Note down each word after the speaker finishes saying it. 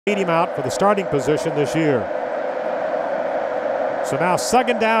beat him out for the starting position this year. So now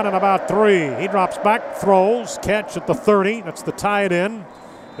second down and about 3. He drops back, throws, catch at the 30. That's the tie it in.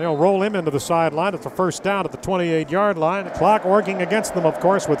 They'll roll him into the sideline. It's a first down at the 28-yard line. The clock working against them, of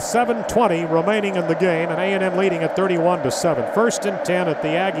course, with 7:20 remaining in the game, and A&M leading at 31-7. First and 10 at the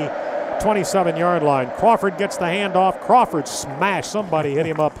Aggie 27-yard line. Crawford gets the handoff. Crawford smashed. Somebody hit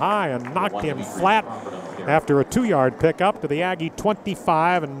him up high and knocked him flat after a 2-yard pickup to the Aggie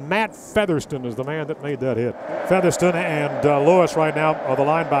 25, and Matt Featherston is the man that made that hit. Featherston and Lewis right now are the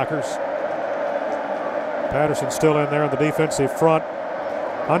linebackers. Patterson still in there in the defensive front.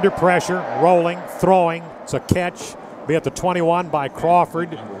 Under pressure, rolling, throwing. It's a catch. Be at the 21 by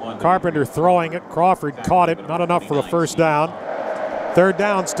Crawford. Carpenter throwing it. Crawford caught it. Not enough for a first down. Third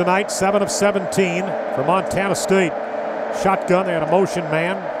downs tonight, 7 of 17 for Montana State. Shotgun, they had a motion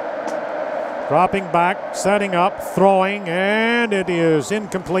man. Dropping back, setting up, throwing, and it is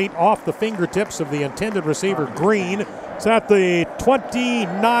incomplete off the fingertips of the intended receiver, Green. It's at the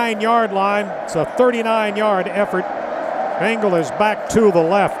 29-yard line. It's a 39-yard effort. Engel is back to the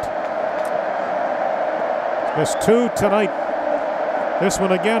left. Missed 2 tonight. This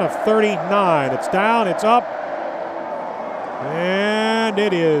one again of 39. It's down, it's up, and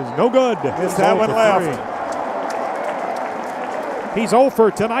it is no good. It's that one left. He's 0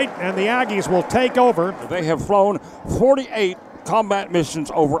 for tonight, and the Aggies will take over. They have flown 48 combat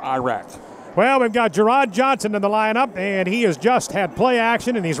missions over Iraq. Well, we've got Gerard Johnson in the lineup, and he has just had play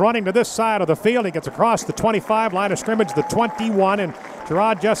action, and he's running to this side of the field. He gets across the 25 line of scrimmage, the 21, and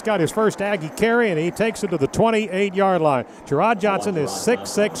Gerard just got his first Aggie carry, and he takes it to the 28-yard line. Gerard Johnson is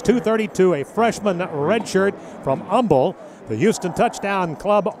 6'6", 232, a freshman redshirt from Humble. The Houston Touchdown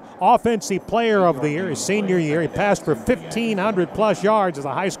Club Offensive Player of the Year, his senior year. He passed for 1,500-plus yards as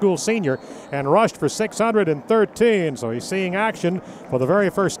a high school senior and rushed for 613. So he's seeing action for the very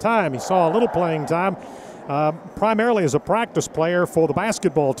first time. He saw a little playing time, primarily as a practice player for the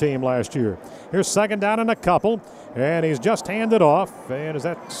basketball team last year. Here's second down and a couple, and he's just handed off. And as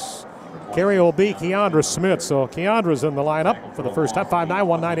that's carry will be Keandra Smith. So Keandra's in the lineup for the first time. 5'9",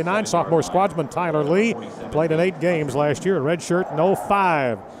 199. Sophomore squadsman Tyler Lee played in 8 games last year. Redshirt in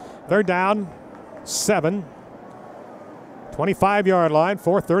 05. Third down, 7. 25-yard line,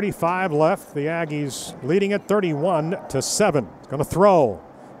 4:35 left. The Aggies leading at 31-7. He's going to throw.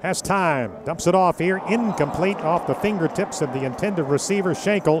 Has time. Dumps it off here. Incomplete off the fingertips of the intended receiver,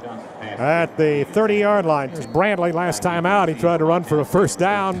 Schenkel, at the 30-yard line. There's Brantley last time out. He tried to run for a first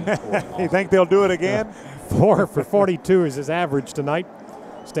down. You think they'll do it again? 4 for 42 is his average tonight.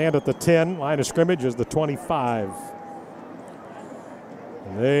 Stand at the 10. Line of scrimmage is the 25.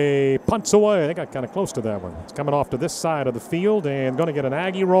 They punts away. They got kind of close to that one. It's coming off to this side of the field and going to get an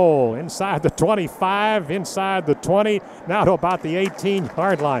Aggie roll. Inside the 25, inside the 20, now to about the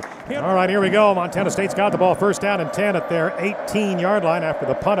 18-yard line. All right, here we go. Montana State's got the ball first down and 10 at their 18-yard line after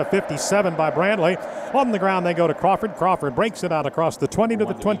the punt of 57 by Brantley. On the ground they go to Crawford. Crawford breaks it out across the 20 to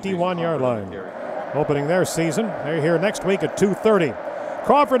the 21-yard line. Opening their season. They're here next week at 2:30.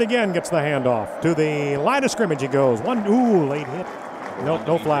 Crawford again gets the handoff. To the line of scrimmage he goes. Late hit. Nope,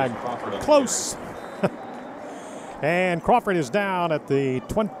 no flag. Close. And Crawford is down at the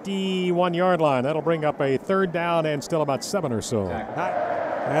 21-yard line. That'll bring up a third down and still about 7 or so.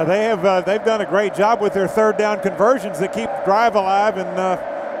 Now they've done a great job with their third down conversions that keep drive alive, and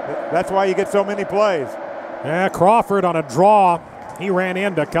that's why you get so many plays. Yeah, Crawford on a draw. He ran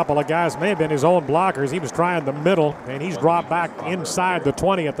into a couple of guys, may have been his own blockers. He was trying the middle, and he's dropped back inside the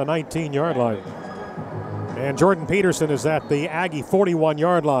 20 at the 19-yard line. And Jordan Peterson is at the Aggie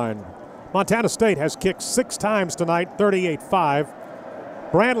 41-yard line. Montana State has kicked 6 times tonight, 38-5.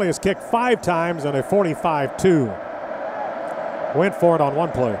 Brantley has kicked 5 times and a 45-2. Went for it on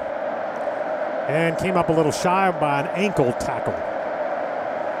one play. And came up a little shy by an ankle tackle.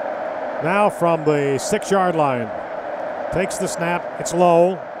 Now from the 6-yard line. Takes the snap, it's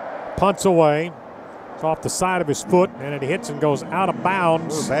low, punts away. Off the side of his foot, and it hits and goes out of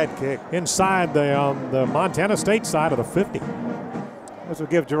bounds. Ooh, bad kick. Inside the Montana State side of the 50. This will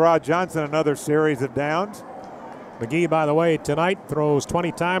give Gerard Johnson another series of downs. McGee, by the way, tonight throws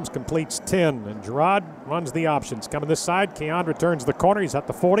 20 times, completes 10, and Gerard runs the options. Coming this side, Keandra turns the corner. He's at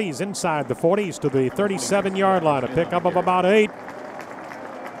the 40. He's inside the 40. He's to the 37-yard line. A pickup of about 8.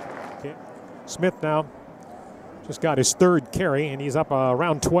 Okay. Smith now just got his 3rd carry, and he's up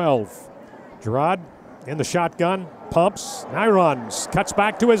around 12. Gerard in the shotgun, pumps, now he runs, cuts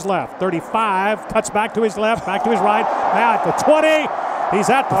back to his left, 35, cuts back to his left, back to his right, now at the 20, he's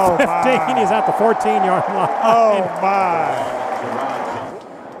at the 15, he's at the 14-yard line. Oh, my.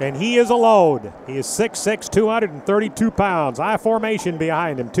 And he is a load. He is 6'6", 232 pounds. I formation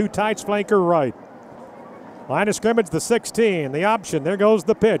behind him. Two tights, flanker right. Line of scrimmage, the 16. The option, there goes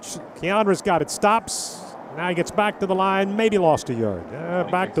the pitch. Keondra's got it, stops. Now he gets back to the line, maybe lost a yard.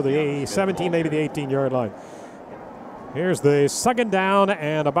 Back to the 17, maybe the 18-yard line. Here's the second down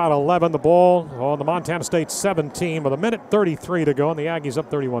and about 11. The ball on the Montana State 17 with 1:33 to go, and the Aggies up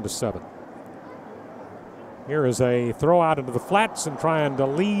 31-7. Here is a throw out into the flats and trying to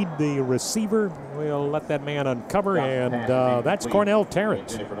lead the receiver. We'll let that man uncover, and that's Cornell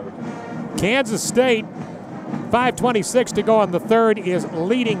Tarrant. Kansas State, 5:26 to go on the third, is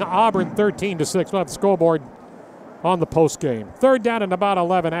leading Auburn 13-6. We'll have the scoreboard on the post game. Third down and about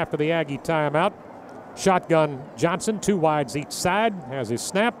 11 after the Aggie timeout. Shotgun Johnson, two wides each side, has his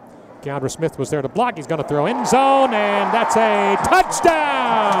snap. Keandra Smith was there to block. He's going to throw end zone, and that's a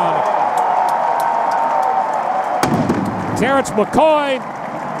touchdown! Terrence McCoy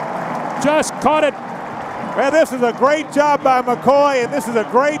just caught it. Well, this is a great job by McCoy, and this is a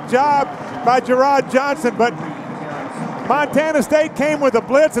great job by Gerard Johnson, but Montana State came with a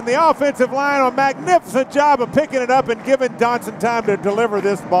blitz, and the offensive line a magnificent job of picking it up and giving Johnson time to deliver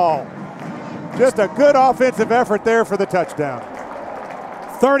this ball. Just a good offensive effort there for the touchdown.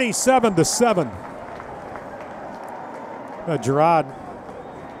 37-7. Gerard.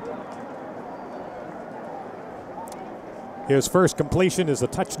 His first completion is a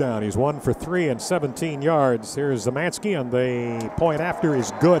touchdown. He's 1 for 3 and 17 yards. Here's Zamansky, and the point after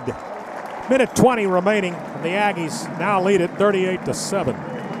is good. 1:20 remaining, and the Aggies now lead it 38-7.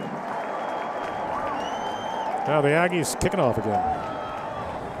 Now the Aggies kicking off again.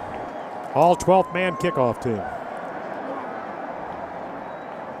 All 12th man kickoff team.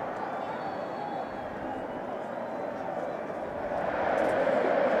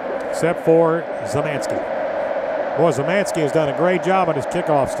 Except for Zamansky. Boy, Zamansky has done a great job on his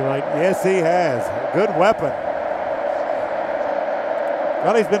kickoffs tonight. Yes, he has. Good weapon.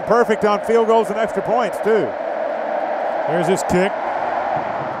 Well, he's been perfect on field goals and extra points, too. Here's his kick.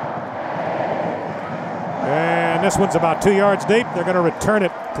 And this one's about 2 yards deep. They're going to return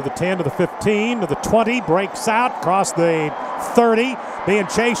it to the 10, to the 15, to the 20. Breaks out, across the 30. Being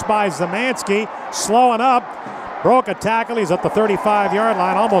chased by Zamansky. Slowing up. Broke a tackle. He's at the 35-yard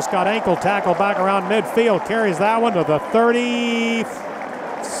line. Almost got ankle tackle back around midfield. Carries that one to the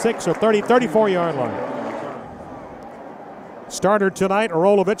 36 or 34-yard line. Starter tonight,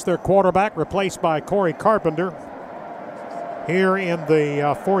 Arolovich, their quarterback, replaced by Corey Carpenter here in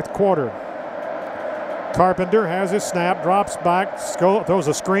the fourth quarter. Carpenter has his snap, drops back, throws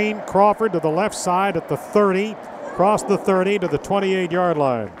a screen. Crawford to the left side at the 30, across the 30 to the 28-yard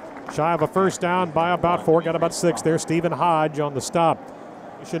line. Shy of a first down by about 4, got about 6 there. Stephen Hodge on the stop.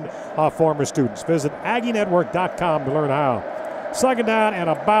 Former students. Visit AggieNetwork.com to learn how. Second down and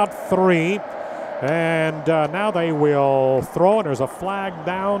about 3. And now they will throw, and there's a flag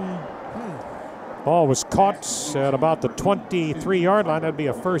down. Ball was caught at about the 23-yard line. That'd be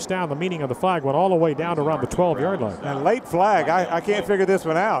a first down. The meaning of the flag went all the way down to around the 12-yard line. A late flag. I can't figure this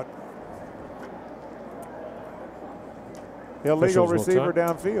one out. Illegal receiver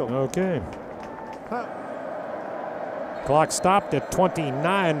downfield. Okay. Clock stopped at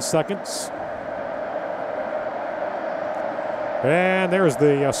 29 seconds. And there's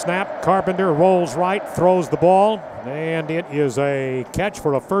the snap. Carpenter rolls right, throws the ball, and it is a catch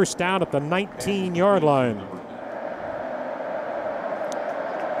for a first down at the 19-yard line.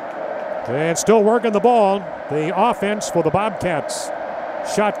 And still working the ball. The offense for the Bobcats.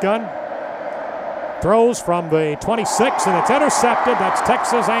 Shotgun. Throws from the 26, and it's intercepted. That's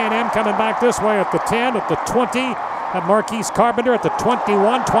Texas A&M coming back this way at the 10, at the 20. At Marquise Carpenter at the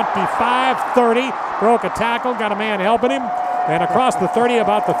 21, 25, 30. Broke a tackle, got a man helping him. And across the 30,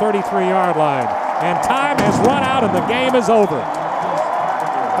 about the 33-yard line. And time has run out, and the game is over.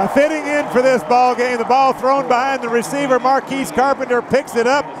 Fitting in for this ball game. The ball thrown behind the receiver. Marquise Carpenter picks it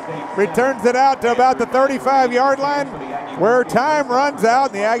up, returns it out to about the 35-yard line, where time runs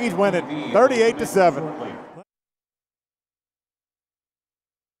out, and the Aggies win it 38-7.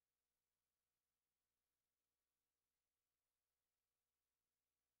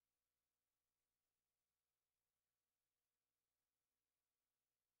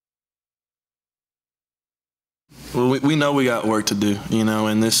 Well, we know we got work to do,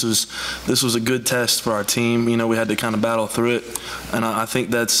 and this was a good test for our team. We had to kind of battle through it, and I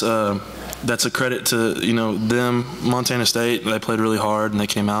think that's a credit to them. Montana State, they played really hard and they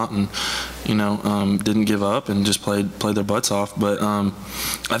came out and didn't give up and just played their butts off. But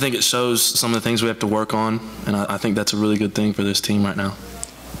I think it shows some of the things we have to work on, and I think that's a really good thing for this team right now.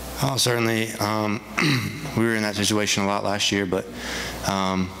 Oh, certainly. We were in that situation a lot last year, but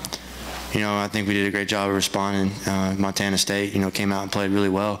I think we did a great job of responding. Montana State, came out and played really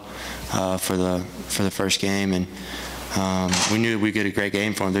well for the first game, and we knew we did a great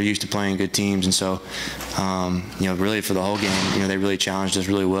game for them. They're used to playing good teams, and so really for the whole game, they really challenged us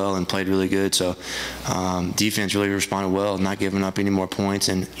really well and played really good. So defense really responded well, not giving up any more points,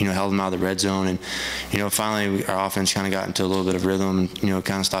 and held them out of the red zone. And finally our offense kind of got into a little bit of rhythm, and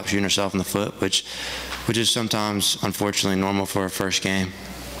kind of stopped shooting ourselves in the foot, which is sometimes unfortunately normal for our first game.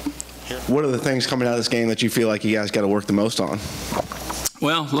 What are the things coming out of this game that you feel like you guys got to work the most on?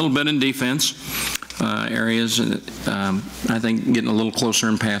 Well, a little bit in defense areas. I think getting a little closer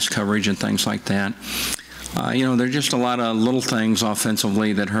in pass coverage and things like that. There's just a lot of little things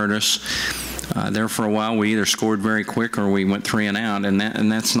offensively that hurt us. There for a while, we either scored very quick or we went 3 and out, and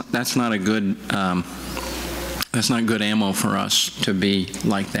that's not a good that's not good ammo for us to be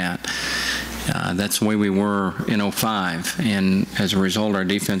like that. That's the way we were in '05, and as a result, our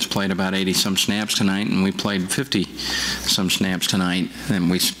defense played about 80-some snaps tonight, and we played 50-some snaps tonight, and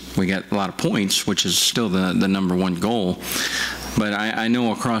we got a lot of points, which is still the #1 goal. But I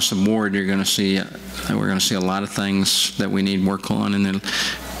know across the board, we're going to see a lot of things that we need work on, and then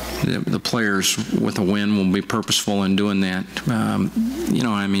the players with a win will be purposeful in doing that.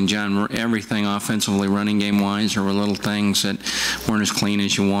 John, everything offensively, running game-wise, there were little things that weren't as clean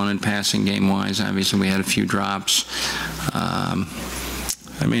as you wanted. Passing game-wise, obviously, we had a few drops.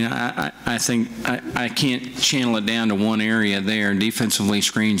 I think I can't channel it down to one area there. Defensively,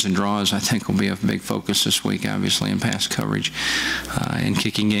 screens and draws, I think, will be a big focus this week, obviously, in pass coverage. In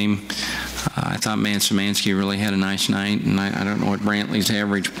kicking game, I thought Samansky really had a nice night, and I don't know what Brantley's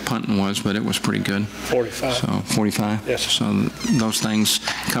average punting was, but it was pretty good. 45. So 45? Yes. So those things,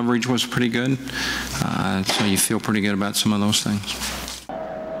 coverage was pretty good. So you feel pretty good about some of those things.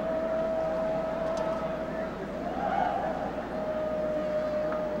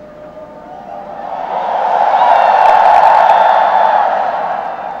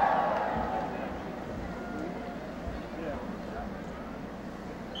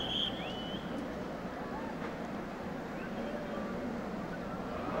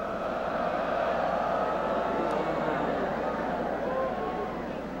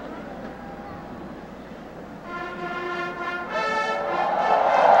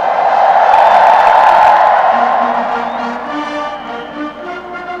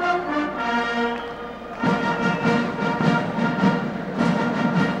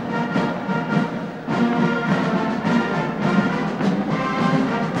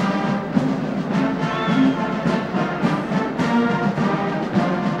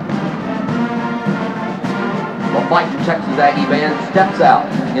 Fighting Texas Aggie band steps out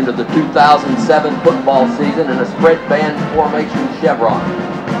into the 2007 football season in a spread band formation chevron.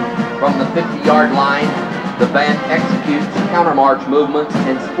 From the 50-yard line, the band executes countermarch movements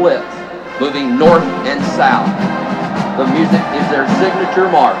and splits, moving north and south. The music is their signature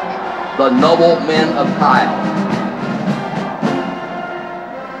march, the Noble Men of Kyle.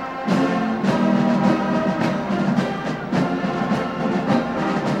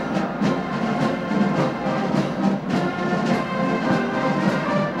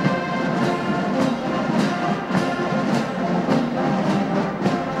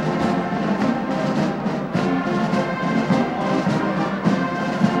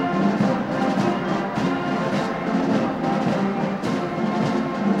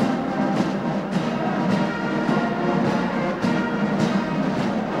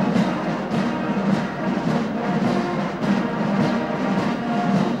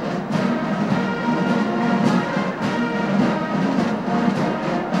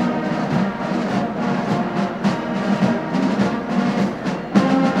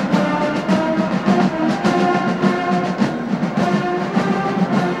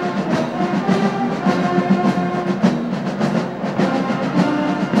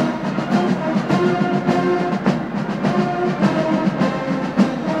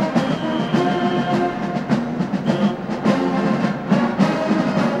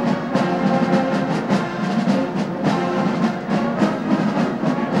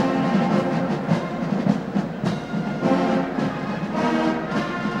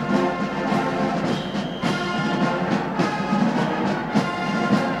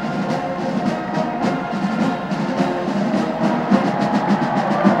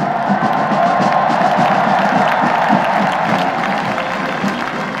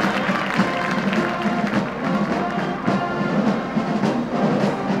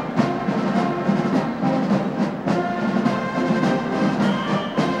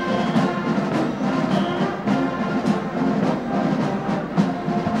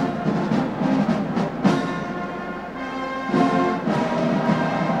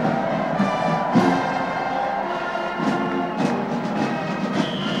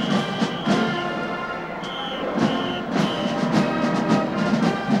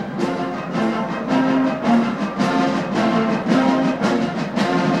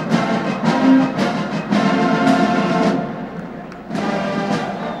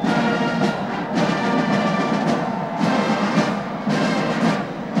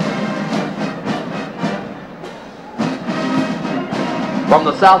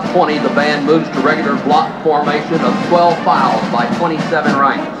 south 20, the band moves to regular block formation of 12 files by 27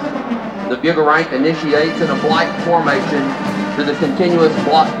 ranks. The bugle rank initiates in a blight formation to the continuous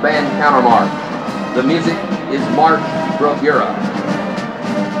block band countermarch. The music is March Bravura.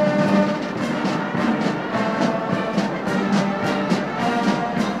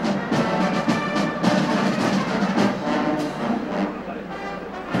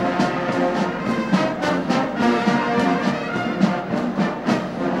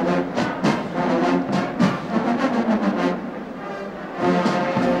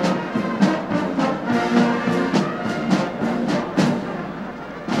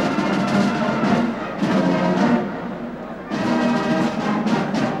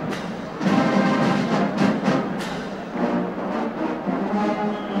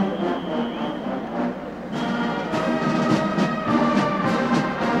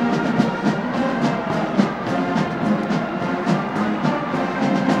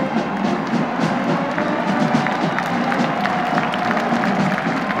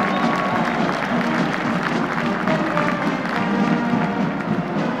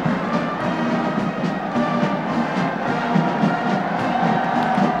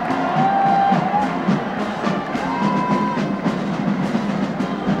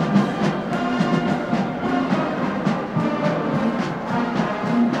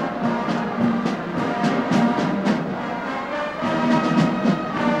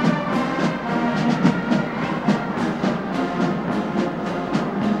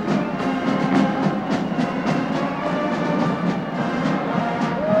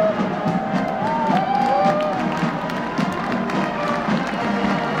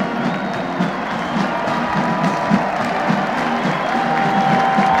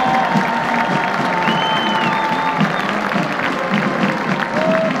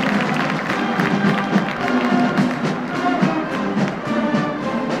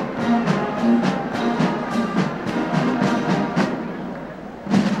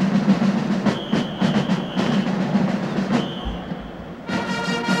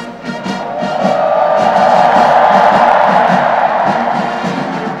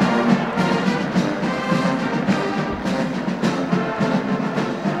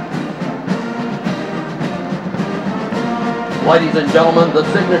 Ladies and gentlemen, the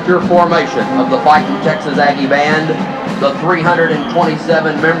signature formation of the Fighting Texas Aggie Band, the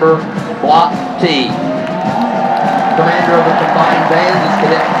 327-member Block T. Commander of the combined band is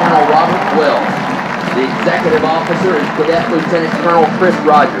Cadet Colonel Robert Wells. The executive officer is Cadet Lieutenant Colonel Chris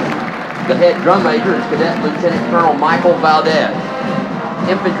Rogers. The head drum major is Cadet Lieutenant Colonel Michael Valdez.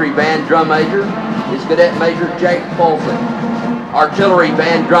 Infantry band drum major is Cadet Major Jake Folsom. Artillery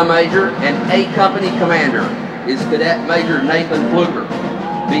band drum major and A company commander is Cadet Major Nathan Fluker.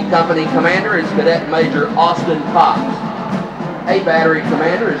 B company commander is Cadet Major Austin Cox. A battery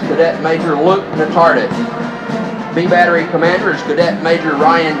commander is Cadet Major Luke Natardis. B battery commander is Cadet Major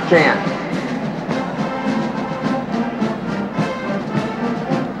Ryan Chance.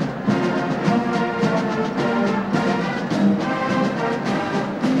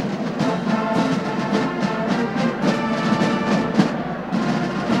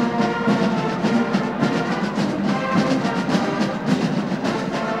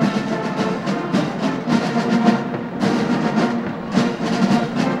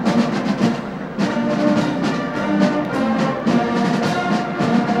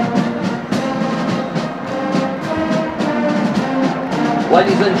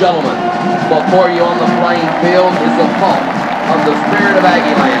 Ladies and gentlemen, before you on the playing field is the pulse of the spirit of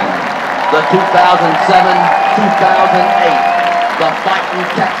Aggieland, the 2007-2008, the Fighting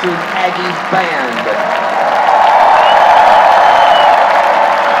Texas Aggies Band.